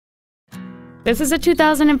This is a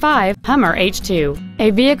 2005 Hummer H2,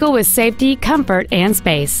 a vehicle with safety, comfort, and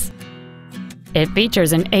space. It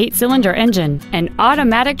features an 8-cylinder engine, an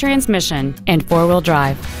automatic transmission, and 4-wheel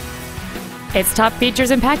drive. Its top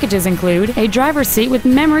features and packages include a driver's seat with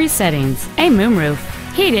memory settings, a moonroof,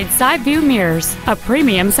 heated side view mirrors, a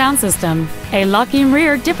premium sound system, a locking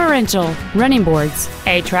rear differential, running boards,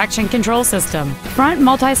 a traction control system, front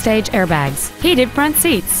multi-stage airbags, heated front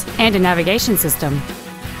seats, and a navigation system.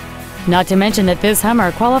 Not to mention that this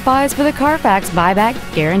Hummer qualifies for the Carfax buyback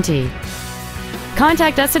guarantee.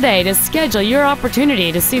 Contact us today to schedule your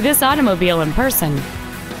opportunity to see this automobile in person.